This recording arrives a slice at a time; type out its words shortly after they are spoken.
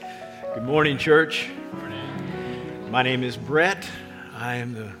Good morning, church. My name is Brett. I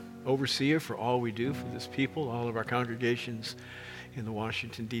am the overseer for all we do for this people, all of our congregations in the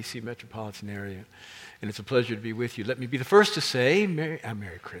Washington, D.C. metropolitan area. And it's a pleasure to be with you. Let me be the first to say Merry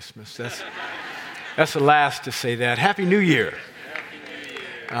Christmas. That's the last to say that. Happy New Year.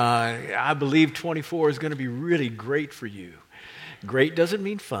 I believe 24 is going to be really great for you. Great doesn't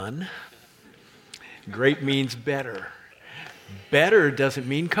mean fun. Great means better. Better doesn't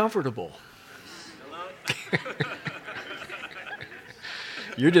mean comfortable.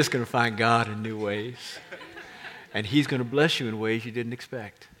 You're just going to find God in new ways. And He's going to bless you in ways you didn't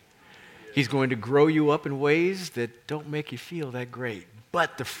expect. He's going to grow you up in ways that don't make you feel that great.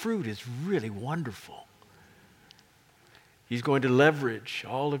 But the fruit is really wonderful. He's going to leverage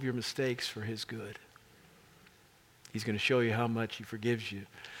all of your mistakes for His good. He's going to show you how much He forgives you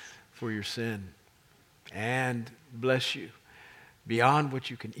for your sin and bless you beyond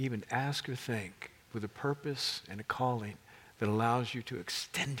what you can even ask or think, with a purpose and a calling that allows you to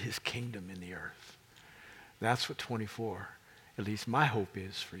extend His kingdom in the earth. That's what 24, at least my hope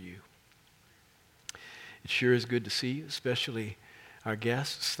is for you. It sure is good to see you, especially our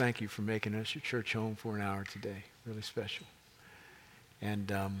guests. Thank you for making us your church home for an hour today. Really special.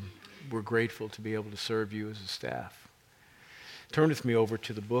 And we're grateful to be able to serve you as a staff. Turn with me over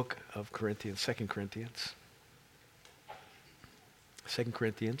to the book of Corinthians, 2 Corinthians. 2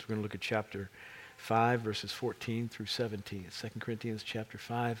 Corinthians, we're going to look at chapter 5, verses 14 through 17. 2 Corinthians chapter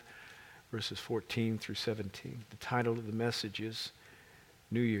 5, verses 14 through 17. The title of the message is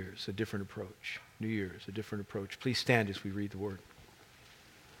New Year's, a Different Approach. New Year's, a Different Approach. Please stand as we read the word.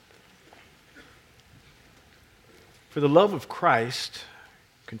 For the love of Christ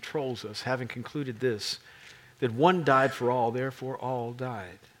controls us, having concluded this, that one died for all, therefore all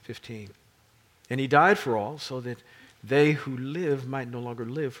died. 15. And He died for all, so that they who live might no longer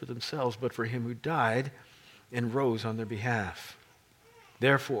live for themselves, but for Him who died and rose on their behalf.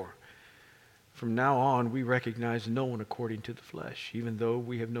 Therefore, from now on, we recognize no one according to the flesh. Even though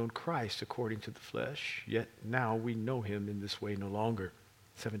we have known Christ according to the flesh, yet now we know Him in this way no longer.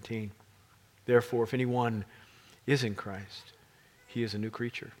 17. Therefore, if anyone is in Christ, he is a new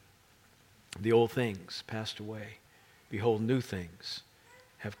creature. The old things passed away. Behold, new things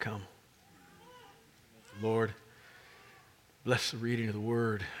have come. Lord, bless the reading of the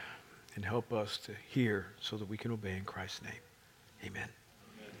word and help us to hear so that we can obey in Christ's name. Amen.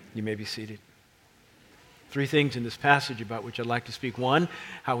 You may be seated. 3 things in this passage about which I'd like to speak. 1,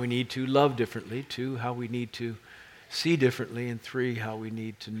 how we need to love differently. 2, how we need to see differently. And 3, how we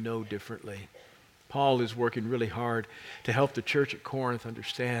need to know differently. Paul is working really hard to help the church at Corinth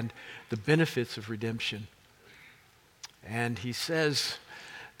understand the benefits of redemption. And he says,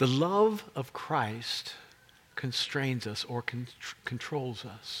 the love of Christ constrains us or controls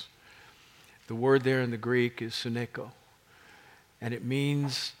us. The word there in the Greek is syneko, and it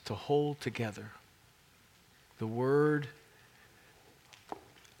means to hold together. The word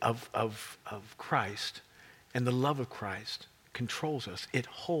of Christ and the love of Christ controls us. It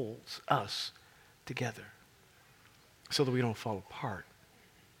holds us together so that we don't fall apart.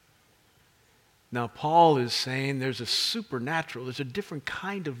 Now, Paul is saying there's a different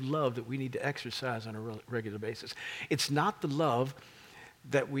kind of love that we need to exercise on a regular basis. It's not the love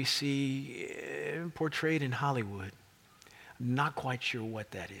that we see portrayed in Hollywood. I'm not quite sure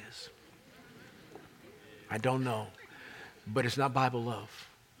what that is. I don't know. But it's not Bible love.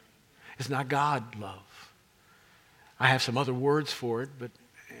 It's not God love. I have some other words for it, but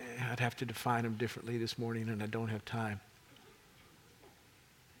I'd have to define them differently this morning, and I don't have time.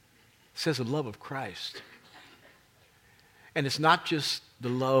 It says the love of Christ. And it's not just the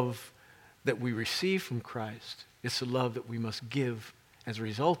love that we receive from Christ. It's the love that we must give as a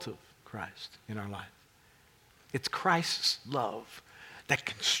result of Christ in our life. It's Christ's love that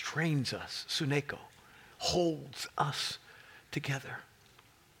constrains us, suneko, holds us together.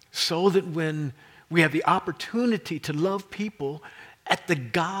 So that when we have the opportunity to love people at the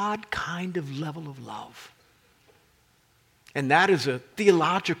God kind of level of love. And that is a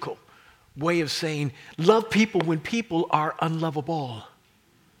theological way of saying love people when people are unlovable.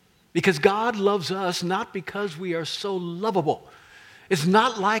 Because God loves us not because we are so lovable. It's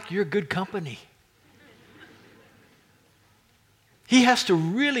not like you're good company. He has to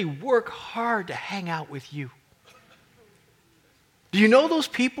really work hard to hang out with you. Do you know those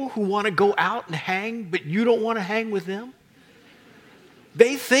people who want to go out and hang, but you don't want to hang with them?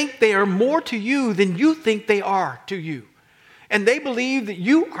 They think they are more to you than you think they are to you. And they believe that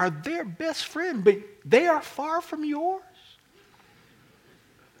you are their best friend, but they are far from yours.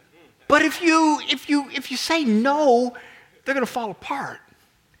 But if you say no, they're going to fall apart.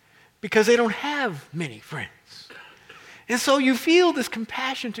 because they don't have many friends. And so you feel this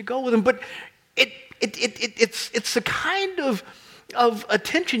compassion to go with them, but it's the kind of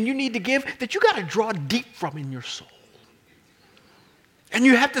attention you need to give that you got to draw deep from in your soul. And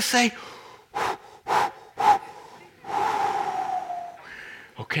you have to say,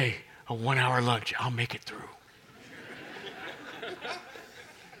 okay, a 1 hour lunch, I'll make it through.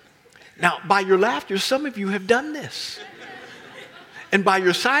 Now, by your laughter, some of you have done this. And by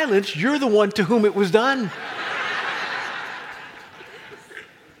your silence, you're the one to whom it was done.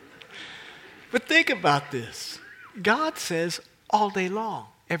 But think about this. God says all day long,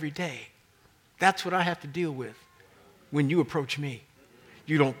 every day. That's what I have to deal with when you approach me.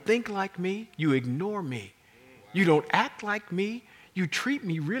 You don't think like me. You ignore me. You don't act like me. You treat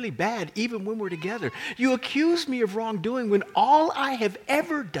me really bad even when we're together. You accuse me of wrongdoing when all I have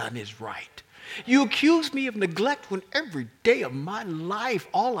ever done is right. You accuse me of neglect when every day of my life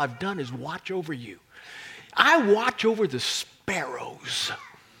all I've done is watch over you. I watch over the sparrows.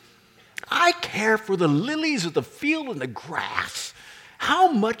 I care for the lilies of the field and the grass.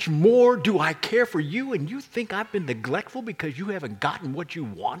 How much more do I care for you, and you think I've been neglectful because you haven't gotten what you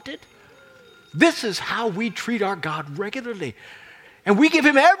wanted? This is how we treat our God regularly. And we give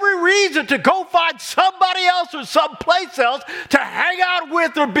him every reason to go find somebody else or someplace else to hang out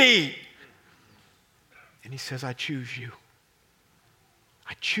with or be. And he says, I choose you.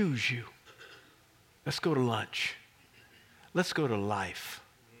 I choose you. Let's go to lunch. Let's go to life.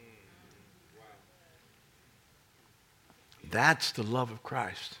 That's the love of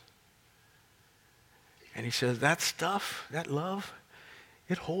Christ. And he says, that stuff, that love,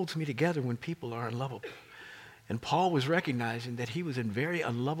 it holds me together when people are unlovable. And Paul was recognizing that he was in very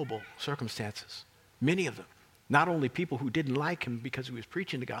unlovable circumstances, many of them. Not only people who didn't like him because he was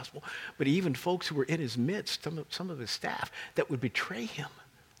preaching the gospel, but even folks who were in his midst, some of his staff, that would betray him,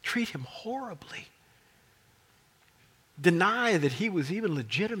 treat him horribly, deny that he was even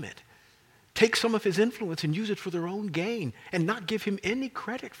legitimate, take some of his influence and use it for their own gain and not give him any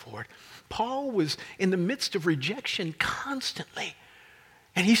credit for it. Paul was in the midst of rejection constantly.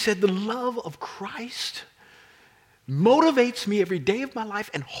 And he said, the love of Christ motivates me every day of my life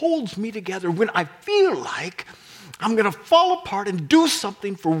and holds me together when I feel like I'm going to fall apart and do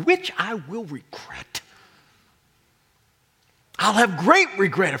something for which I will regret. I'll have great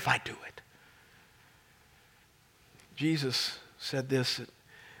regret if I do it. Jesus said this, that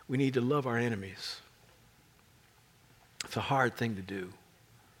we need to love our enemies. It's a hard thing to do.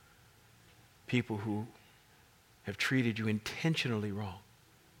 People who have treated you intentionally wrong,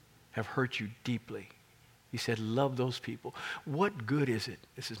 have hurt you deeply. He said, love those people. What good is it?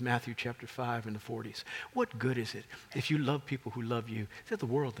 This is Matthew chapter 5 in the 40s. What good is it if you love people who love you? He said the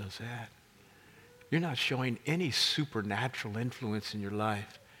world does that. You're not showing any supernatural influence in your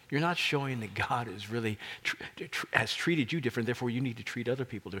life. You're not showing that God is really has treated you different, therefore you need to treat other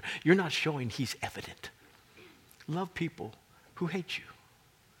people different. You're not showing he's evident. Love people who hate you.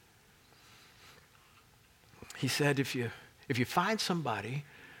 He said, if you find somebody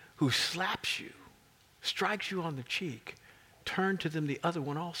who slaps you, strikes you on the cheek, turn to them the other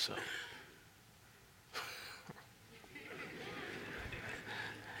one also.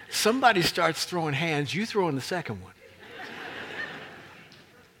 Somebody starts throwing hands, you throw in the second one.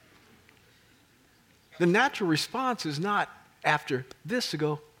 The natural response is not after this to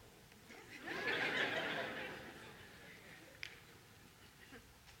go,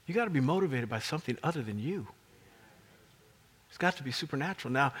 you got to be motivated by something other than you. It's got to be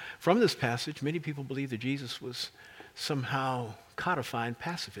supernatural. Now, from this passage, many people believe that Jesus was somehow codifying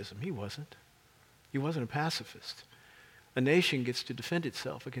pacifism. He wasn't. He wasn't a pacifist. A nation gets to defend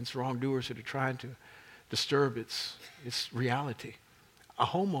itself against wrongdoers that are trying to disturb its reality. A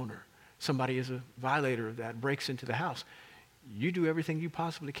homeowner, somebody is a violator of that, breaks into the house. You do everything you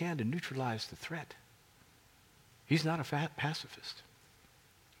possibly can to neutralize the threat. He's not a pacifist.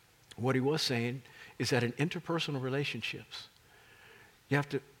 What he was saying is that in interpersonal relationships, you have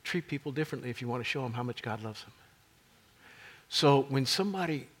to treat people differently if you want to show them how much God loves them. So when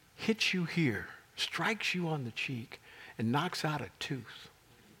somebody hits you here, strikes you on the cheek, and knocks out a tooth,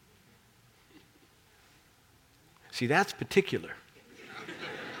 see, that's particular.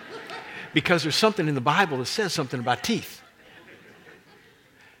 Because there's something in the Bible that says something about teeth.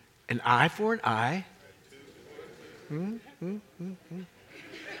 An eye for an eye.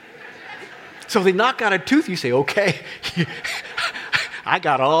 So they knock out a tooth, you say, okay, I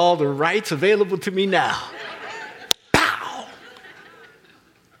got all the rights available to me now. Pow!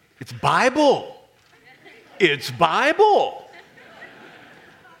 It's Bible. It's Bible.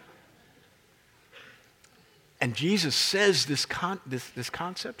 And Jesus says this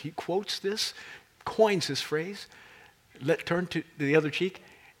concept. He quotes this, coins this phrase, turn to the other cheek,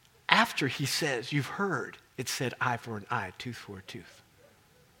 after he says, you've heard it said eye for an eye, tooth for a tooth.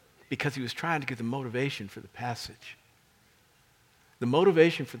 Because he was trying to give the motivation for the passage. The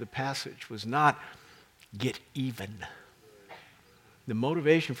motivation for the passage was not get even. The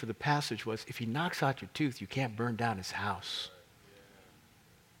motivation for the passage was if he knocks out your tooth, you can't burn down his house.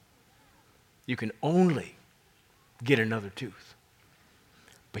 You can only get another tooth.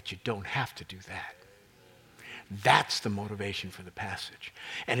 But you don't have to do that. That's the motivation for the passage.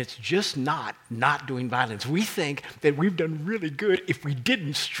 And it's just not doing violence. We think that we've done really good if we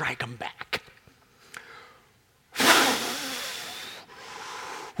didn't strike them back.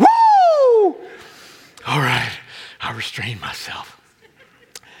 Woo! All right, I'll restrain myself.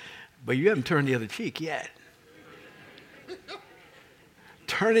 But you haven't turned the other cheek yet.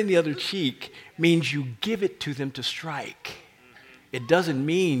 Turning the other cheek means you give it to them to strike. It doesn't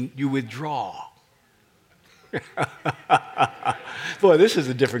mean you withdraw. Boy, this is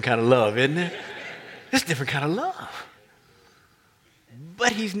a different kind of love, isn't it? This is a different kind of love.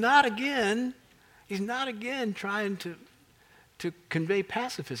 But he's not again trying to convey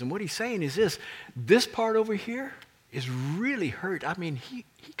pacifism. What he's saying is this part over here is really hurt. I mean, he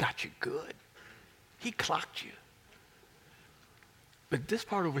got you good. He clocked you. But this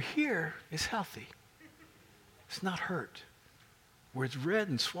part over here is healthy. It's not hurt. Where it's red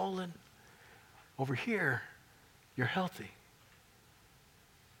and swollen, over here, you're healthy.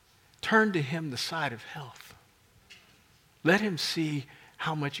 Turn to him the side of health. Let him see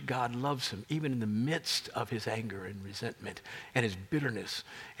how much God loves him, even in the midst of his anger and resentment and his bitterness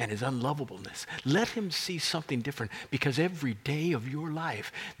and his unlovableness. Let him see something different, because every day of your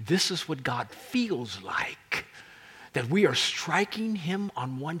life, this is what God feels like. That we are striking him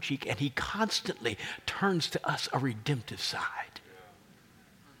on one cheek and he constantly turns to us a redemptive side.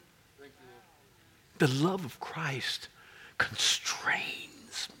 The love of Christ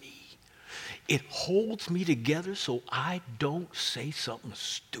constrains me. It holds me together so I don't say something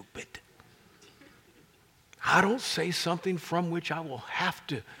stupid. I don't say something from which I will have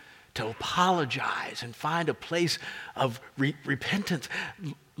to apologize and find a place of repentance.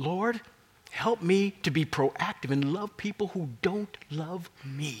 Lord, help me to be proactive and love people who don't love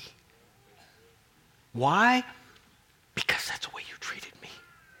me. Why? Because that's the way you treated me.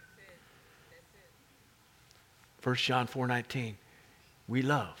 1 John 4:19, we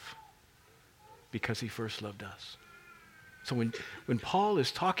love because he first loved us. So when Paul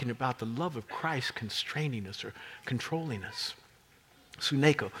is talking about the love of Christ constraining us or controlling us,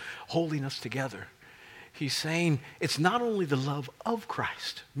 suneko, holding us together, he's saying it's not only the love of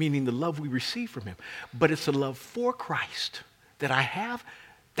Christ, meaning the love we receive from him, but it's the love for Christ that I have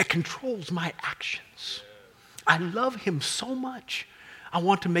that controls my actions. I love him so much, I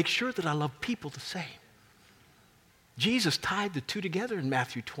want to make sure that I love people the same. Jesus tied the two together in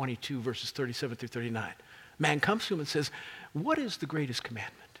Matthew 22, verses 37 through 39. Man comes to him and says, what is the greatest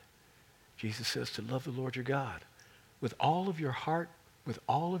commandment? Jesus says to love the Lord your God with all of your heart, with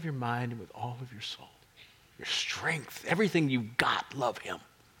all of your mind, and with all of your soul. Your strength, everything you've got, love him.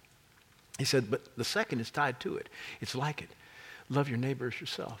 He said, but the second is tied to it. It's like it. Love your neighbor as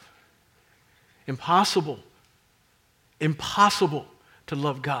yourself. Impossible to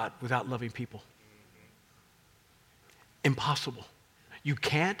love God without loving people. Impossible. You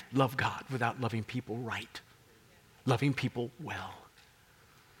can't love God without loving people right. Loving people well.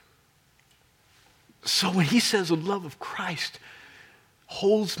 So when he says the love of Christ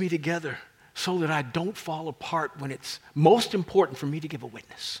holds me together so that I don't fall apart when it's most important for me to give a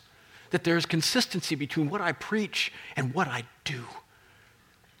witness, that there's consistency between what I preach and what I do.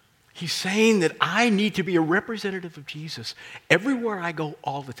 He's saying that I need to be a representative of Jesus everywhere I go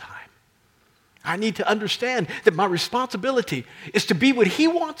all the time. I need to understand that my responsibility is to be what he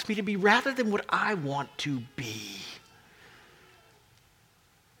wants me to be rather than what I want to be.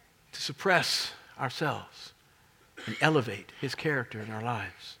 To suppress ourselves and elevate his character in our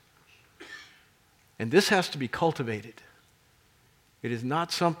lives. And this has to be cultivated. It is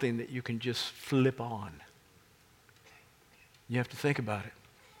not something that you can just flip on. You have to think about it.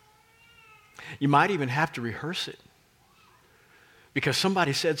 You might even have to rehearse it. Because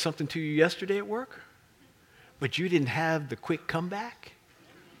somebody said something to you yesterday at work, but you didn't have the quick comeback.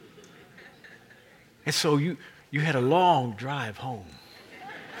 And so you had a long drive home.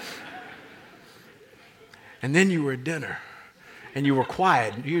 And then you were at dinner, and you were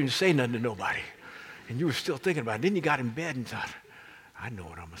quiet, and you didn't say nothing to nobody. And you were still thinking about it. Then you got in bed and thought, I know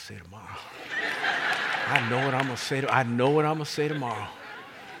what I'm going to say tomorrow. I know what I'm going to say tomorrow.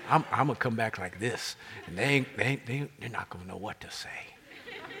 I'm going to come back like this. And they're not going to know what to say.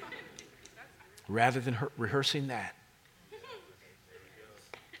 Rather than rehearsing that,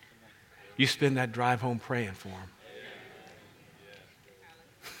 you spend that drive home praying for them.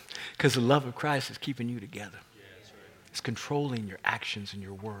 Because the love of Christ is keeping you together. It's controlling your actions and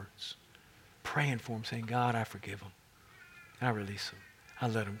your words. Praying for them, saying, God, I forgive them. I release them. I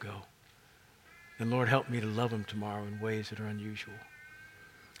let them go. And Lord, help me to love them tomorrow in ways that are unusual.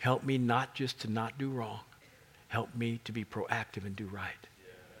 Help me not just to not do wrong. Help me to be proactive and do right.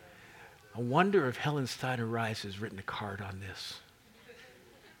 I wonder if Helen Steiner Rice has written a card on this.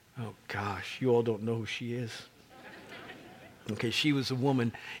 Oh gosh, you all don't know who she is. Okay, she was a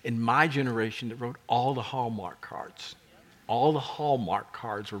woman in my generation that wrote all the Hallmark cards. All the Hallmark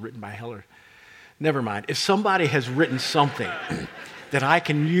cards were written by Helen. Never mind. If somebody has written something that I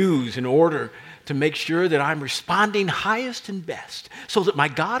can use in order to make sure that I'm responding highest and best so that my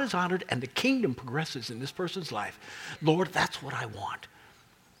God is honored and the kingdom progresses in this person's life, Lord, that's what I want.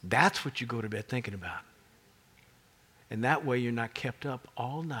 That's what you go to bed thinking about. And that way you're not kept up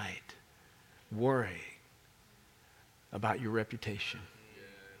all night worrying about your reputation,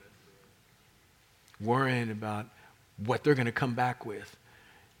 worrying about what they're going to come back with.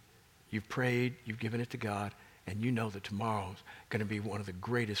 You've prayed, you've given it to God, and you know that tomorrow's going to be one of the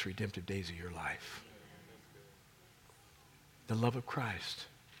greatest redemptive days of your life. The love of Christ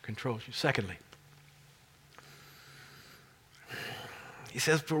controls you. Secondly, he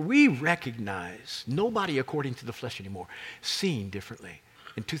says, for we recognize nobody according to the flesh anymore, seeing differently.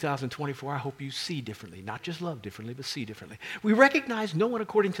 In 2024, I hope you see differently, not just love differently, but see differently. We recognize no one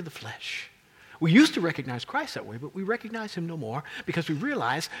according to the flesh. We used to recognize Christ that way, but we recognize him no more because we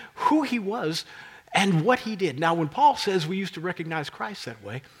realize who he was and what he did. Now, when Paul says we used to recognize Christ that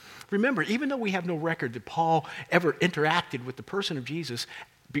way, remember, even though we have no record that Paul ever interacted with the person of Jesus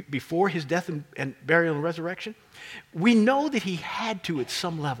before his death and burial and resurrection, we know that he had to at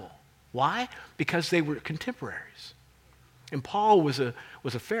some level. Why? Because they were contemporaries. And Paul was a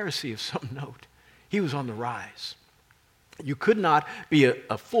Pharisee of some note. He was on the rise. You could not be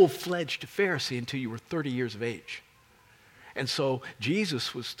a full-fledged Pharisee until you were 30 years of age. And so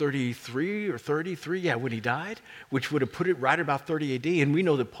Jesus was 33 or 33, when he died, which would have put it right about 30 AD. And we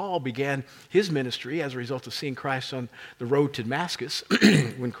know that Paul began his ministry as a result of seeing Christ on the road to Damascus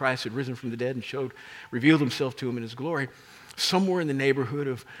when Christ had risen from the dead and revealed himself to him in his glory, somewhere in the neighborhood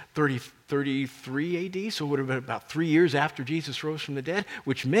of 33 AD. So it would have been about 3 years after Jesus rose from the dead,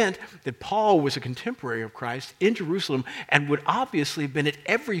 which meant that Paul was a contemporary of Christ in Jerusalem and would obviously have been at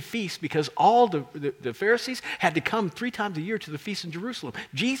every feast because all the Pharisees had to come 3 times a year to the feast in Jerusalem.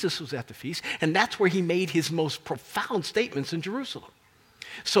 Jesus was at the feast, and that's where he made his most profound statements in Jerusalem.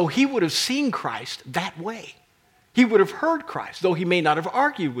 So he would have seen Christ that way. He would have heard Christ, though he may not have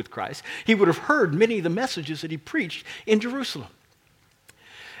argued with Christ. He would have heard many of the messages that he preached in Jerusalem.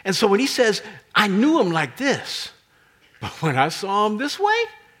 And so when he says, I knew him like this, but when I saw him this way,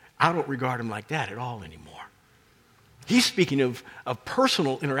 I don't regard him like that at all anymore. He's speaking of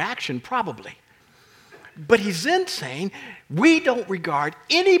personal interaction, probably. But he's then saying, we don't regard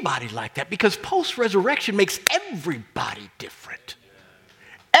anybody like that because post-resurrection makes everybody different.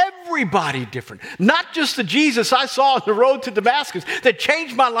 Everybody different. Not just the Jesus I saw on the road to Damascus that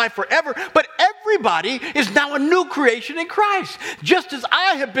changed my life forever, but everybody is now a new creation in Christ. Just as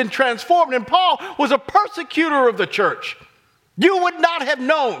I have been transformed, and Paul was a persecutor of the church. You would not have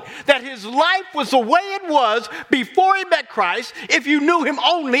known that his life was the way it was before he met Christ if you knew him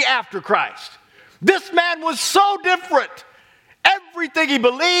only after Christ. This man was so different. Everything he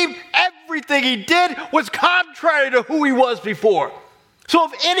believed, everything he did was contrary to who he was before. So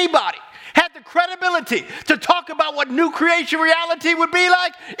if anybody had the credibility to talk about what new creation reality would be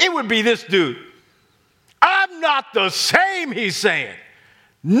like, it would be this dude. I'm not the same, he's saying.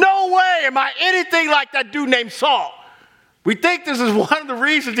 No way am I anything like that dude named Saul. We think this is one of the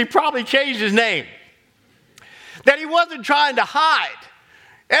reasons he probably changed his name. That he wasn't trying to hide.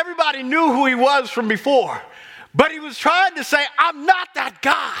 Everybody knew who he was from before. But he was trying to say, I'm not that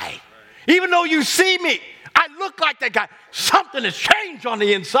guy. Even though you see me, I look like that guy. Something has changed on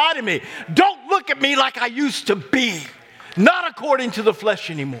the inside of me. Don't look at me like I used to be. Not according to the flesh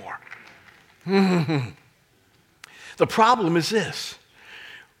anymore. The problem is this.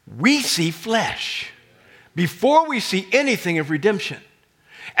 We see flesh before we see anything of redemption.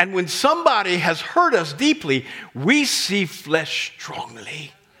 And when somebody has hurt us deeply, we see flesh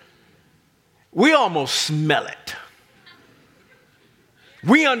strongly. We almost smell it.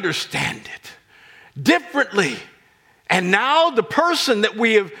 We understand it differently. And now the person that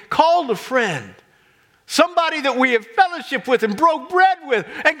we have called a friend Somebody that we have fellowship with and broke bread with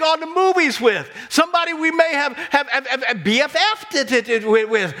and gone to movies with. Somebody we may have BFF'd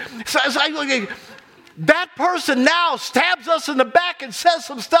with. That person now stabs us in the back and says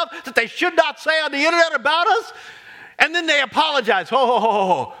some stuff that they should not say on the internet about us. And then they apologize.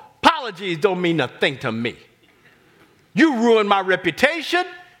 Ho. Apologies don't mean a thing to me. You ruined my reputation.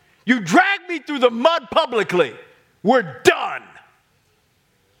 You dragged me through the mud publicly. We're done.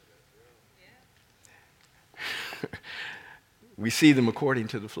 We see them according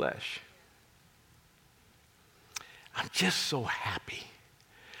to the flesh. I'm just so happy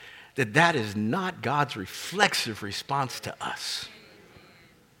that that is not God's reflexive response to us.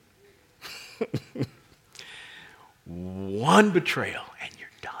 One betrayal and you're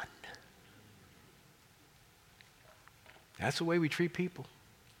done. That's the way we treat people.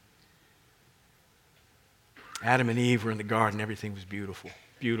 Adam and Eve were in the garden. Everything was beautiful,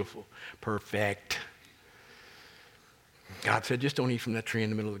 perfect. God said, just don't eat from that tree in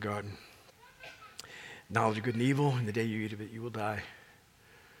the middle of the garden. Knowledge of good and evil, and the day you eat of it, you will die.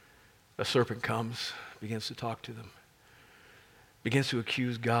 A serpent comes, begins to talk to them, begins to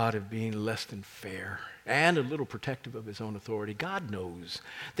accuse God of being less than fair and a little protective of his own authority. God knows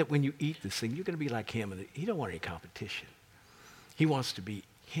that when you eat this thing, you're going to be like him, and he don't want any competition. He wants to be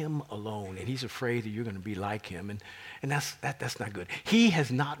him alone, and he's afraid that you're going to be like him, and that's not good. He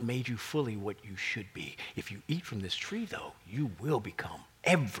has not made you fully what you should be. If you eat from this tree, though, you will become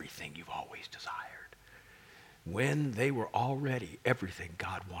everything you've always desired. When they were already everything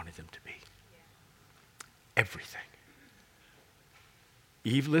God wanted them to be. Everything.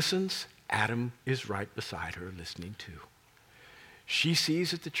 Eve listens. Adam is right beside her, listening too. She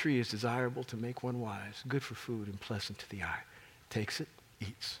sees that the tree is desirable to make one wise, good for food and pleasant to the eye. Takes it,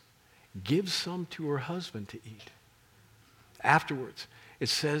 eats. Gives some to her husband to eat. Afterwards, it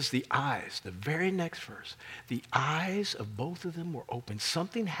says the eyes, the very next verse, the eyes of both of them were open.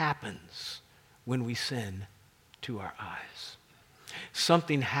 Something happens when we sin to our eyes.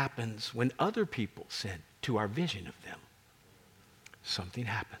 Something happens when other people sin to our vision of them. Something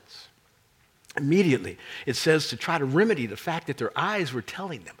happens. Immediately, it says to try to remedy the fact that their eyes were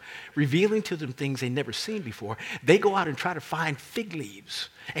telling them, revealing to them things they'd never seen before. They go out and try to find fig leaves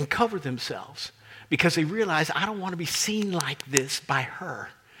and cover themselves because they realize, I don't want to be seen like this by her.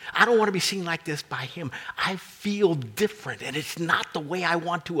 I don't want to be seen like this by him. I feel different, and it's not the way I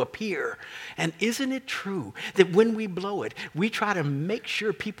want to appear. And isn't it true that when we blow it, we try to make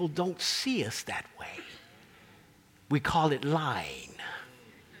sure people don't see us that way? We call it lying.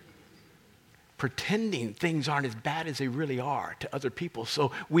 Pretending things aren't as bad as they really are to other people,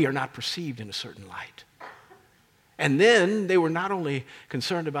 so we are not perceived in a certain light. And then they were not only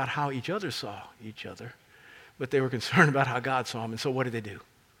concerned about how each other saw each other, but they were concerned about how God saw them. And so what did they do?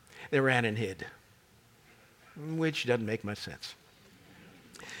 They ran and hid, which doesn't make much sense.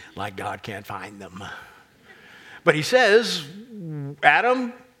 Like God can't find them. But he says,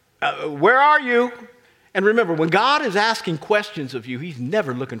 Adam, where are you? And remember, when God is asking questions of you, he's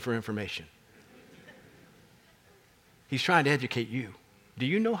never looking for information. He's trying to educate you. Do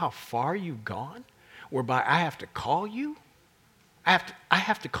you know how far you've gone? Whereby I have to call you? I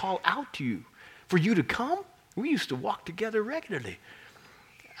have to call out to you for you to come? We used to walk together regularly.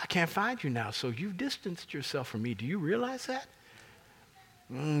 I can't find you now, so you've distanced yourself from me. Do you realize that?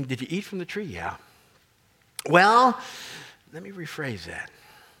 Did you eat from the tree? Yeah. Well, let me rephrase that.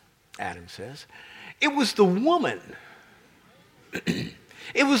 Adam says, it was the woman.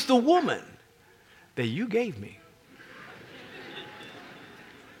 It was the woman that you gave me.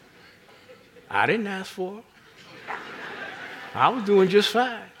 I didn't ask for her. I was doing just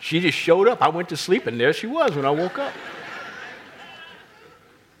fine. She just showed up. I went to sleep, and there she was when I woke up.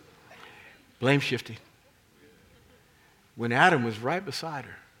 Blame shifting. When Adam was right beside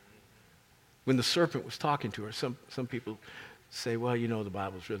her, when the serpent was talking to her, some people say, well, you know, the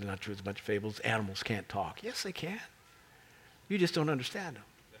Bible's really not true. It's a bunch of fables. Animals can't talk. Yes, they can. You just don't understand them.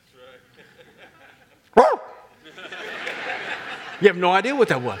 That's right. You have no idea what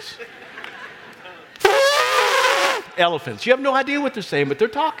that was. Elephants. You have no idea what they're saying, but they're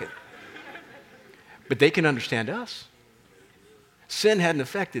talking. But they can understand us. Sin hadn't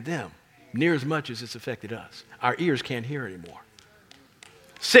affected them near as much as it's affected us. Our ears can't hear anymore.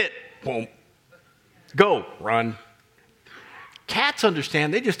 Sit. Boom. Go. Run. Cats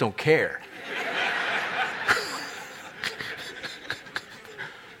understand. They just don't care.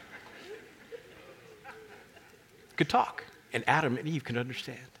 Could talk. And Adam and Eve can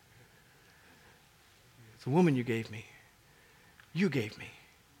understand. The woman you gave me. You gave me.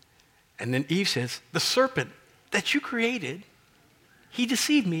 And then Eve says, the serpent that you created, he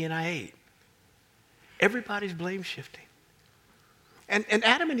deceived me and I ate. Everybody's blame shifting. And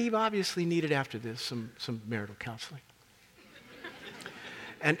Adam and Eve obviously needed after this some marital counseling.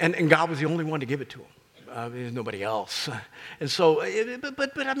 And God was the only one to give it to them. There's nobody else. And so,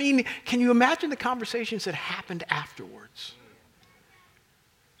 but I mean, can you imagine the conversations that happened afterwards?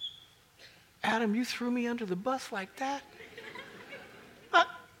 Adam, you threw me under the bus like that?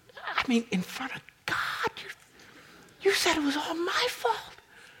 I mean, in front of God, you said it was all my fault.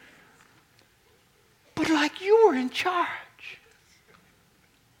 But like you were in charge.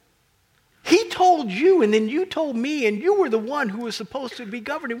 He told you, and then you told me, and you were the one who was supposed to be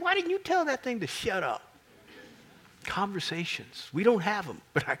governing. Why didn't you tell that thing to shut up? Conversations. We don't have them.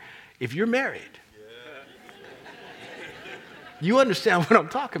 But if you're married, you understand what I'm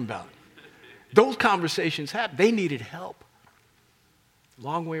talking about. Those conversations happened. They needed help.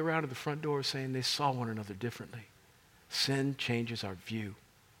 Long way around to the front door saying they saw one another differently. Sin changes our view.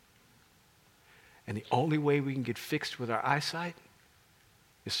 And the only way we can get fixed with our eyesight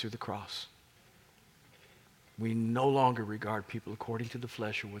is through the cross. We no longer regard people according to the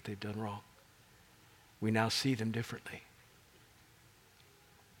flesh or what they've done wrong. We now see them differently.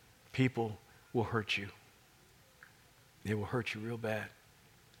 People will hurt you. They will hurt you real bad.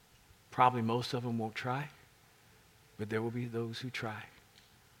 Probably most of them won't try, but there will be those who try.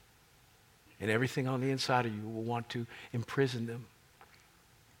 And everything on the inside of you will want to imprison them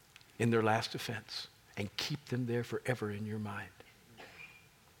in their last offense and keep them there forever in your mind.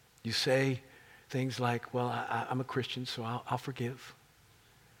 You say things like, well, I'm a Christian, so I'll forgive.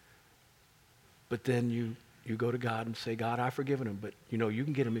 But then you go to God and say, God, I've forgiven them, but you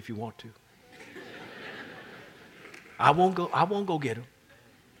can get them if you want to. I won't go get them.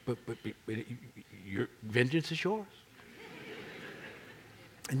 But your vengeance is yours.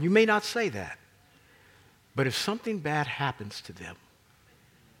 And you may not say that. But if something bad happens to them,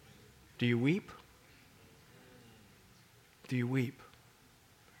 do you weep? Do you weep?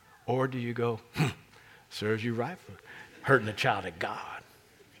 Or do you go, serves you right for hurting a child of God?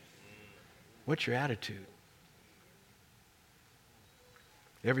 What's your attitude?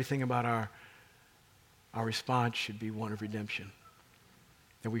 Everything about our response should be one of redemption.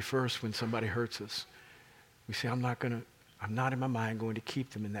 That we first, when somebody hurts us, we say, I'm not in my mind going to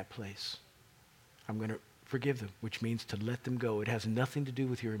keep them in that place. I'm going to forgive them, which means to let them go. It has nothing to do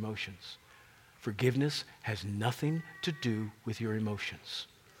with your emotions. Forgiveness has nothing to do with your emotions.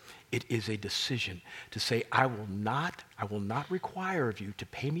 It is a decision to say, I will not require of you to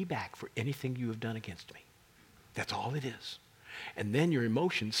pay me back for anything you have done against me. That's all it is. And then your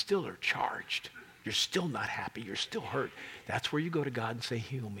emotions still are charged. You're still not happy. You're still hurt. That's where you go to God and say,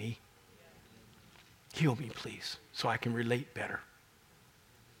 heal me. Heal me, please, so I can relate better.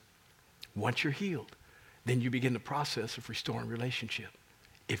 Once you're healed, then you begin the process of restoring relationship.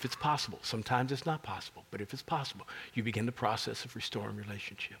 If it's possible. Sometimes it's not possible, but if it's possible, you begin the process of restoring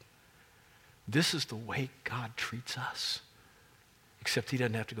relationship. This is the way God treats us, except he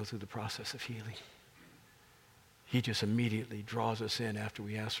doesn't have to go through the process of healing. He just immediately draws us in after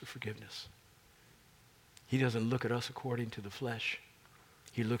we ask for forgiveness. He doesn't look at us according to the flesh.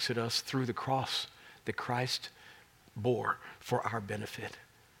 He looks at us through the cross that Christ bore for our benefit.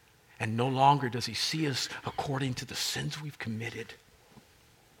 And no longer does he see us according to the sins we've committed,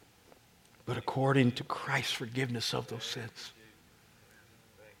 but according to Christ's forgiveness of those sins.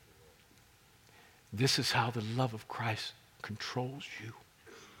 This is how the love of Christ controls you,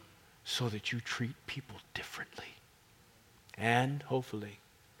 so that you treat people differently. And hopefully,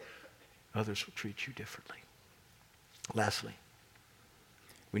 others will treat you differently. Lastly,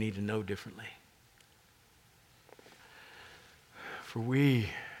 we need to know differently. For we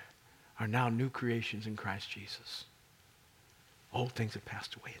are now new creations in Christ Jesus. Old things have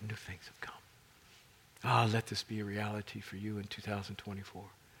passed away and new things have come. Let this be a reality for you in 2024.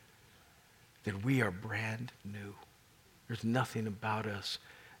 That we are brand new. There's nothing about us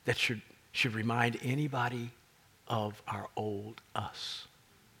that should remind anybody of our old us.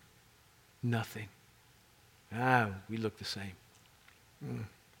 Nothing. We look the same.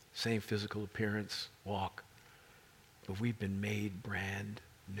 Same physical appearance, walk. But we've been made brand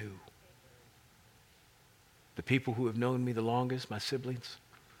new. The people who have known me the longest, my siblings,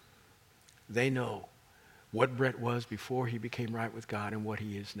 they know what Brett was before he became right with God and what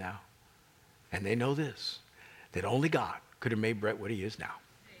he is now. And they know this, that only God could have made Brett what he is now.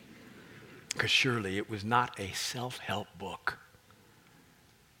 Because surely it was not a self-help book.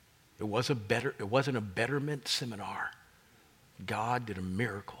 It wasn't a betterment seminar. God did a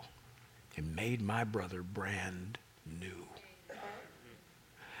miracle and made my brother brand new.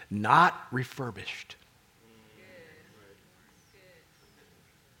 Not refurbished.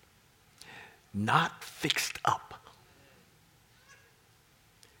 not fixed up.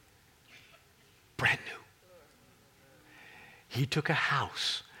 Brand new. He took a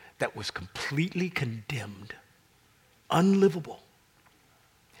house that was completely condemned, unlivable,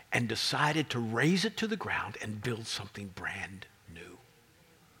 and decided to raze it to the ground and build something brand new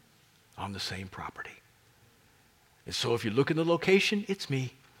on the same property. And so if you look at the location, it's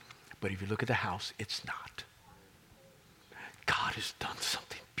me. But if you look at the house, it's not. God has done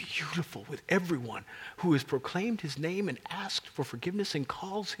something beautiful with everyone who has proclaimed his name and asked for forgiveness and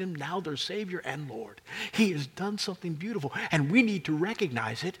calls him now their Savior and Lord. He has done something beautiful, and we need to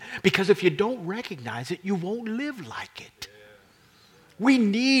recognize it, because if you don't recognize it, you won't live like it. We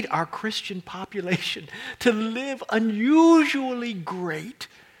need our Christian population to live unusually great,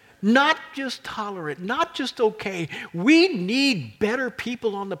 not just tolerant, not just okay. We need better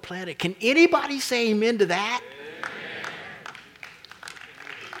people on the planet. Can anybody say amen to that?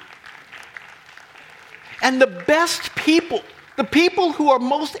 And the best people, the people who are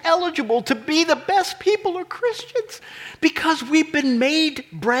most eligible to be the best people, are Christians, because we've been made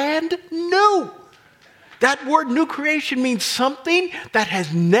brand new. That word new creation means something that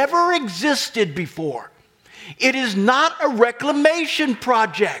has never existed before. It is not a reclamation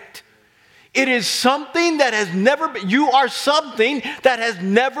project. It is something that has never been. You are something that has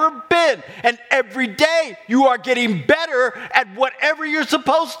never been. And every day you are getting better at whatever you're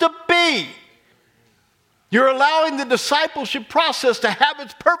supposed to be. You're allowing the discipleship process to have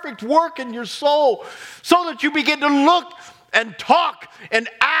its perfect work in your soul so that you begin to look and talk and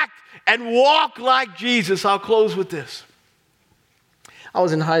act and walk like Jesus. I'll close with this. I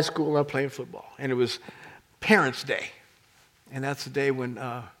was in high school and I was playing football, and it was Parents' Day. And that's the day when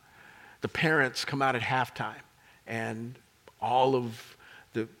the parents come out at halftime, and all of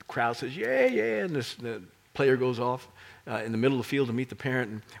the crowd says, yeah, yeah, and the player goes off in the middle of the field to meet the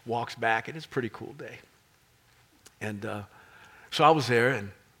parent and walks back, and it's a pretty cool day. And so I was there,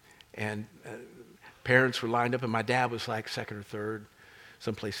 and parents were lined up, and my dad was like second or third,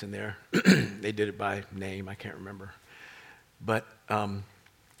 someplace in there. They did it by name, I can't remember. But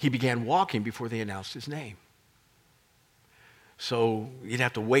he began walking before they announced his name. So you'd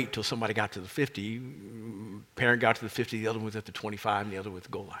have to wait till somebody got to the 50. Parent got to the 50, the other one was at the 25, and the other was at the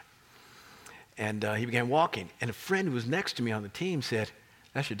goal line. And he began walking, and a friend who was next to me on the team said,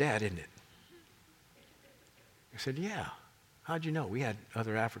 "That's your dad, isn't it?" I said, "Yeah." "How'd you know?" "We had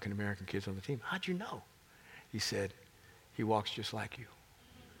other African-American kids on the team." "How'd you know?" He said, "He walks just like you."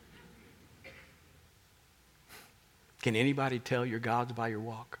 Can anybody tell your God's by your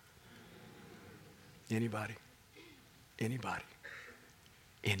walk? Anybody? Anybody?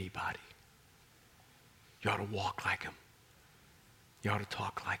 Anybody? You ought to walk like him. You ought to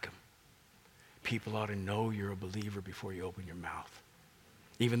talk like him. People ought to know you're a believer before you open your mouth.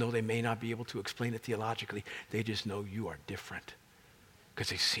 Even though they may not be able to explain it theologically, they just know you are different because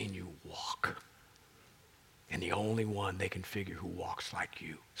they've seen you walk. And the only one they can figure who walks like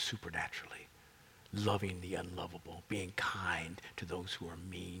you supernaturally, loving the unlovable, being kind to those who are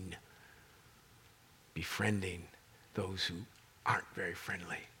mean, befriending those who aren't very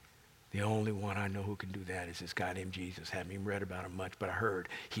friendly. The only one I know who can do that is this guy named Jesus. Haven't even read about him much, but I heard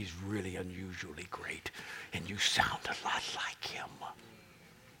he's really unusually great, and you sound a lot like him.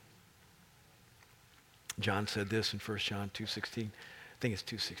 John said this in 1 John 2:16. I think it's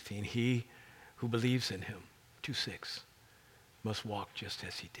 2:16. He who believes in him, 2:6, must walk just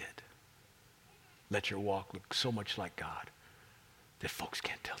as he did. Let your walk look so much like God that folks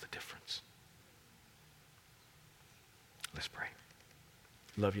can't tell the difference. Let's pray.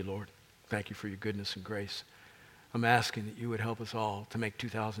 Love you, Lord. Thank you for your goodness and grace. I'm asking that you would help us all to make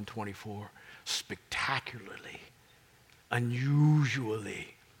 2024 spectacularly,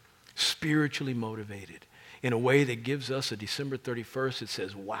 unusually, spiritually motivated in a way that gives us a December 31st that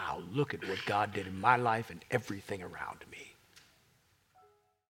says, wow, look at what God did in my life and everything around me.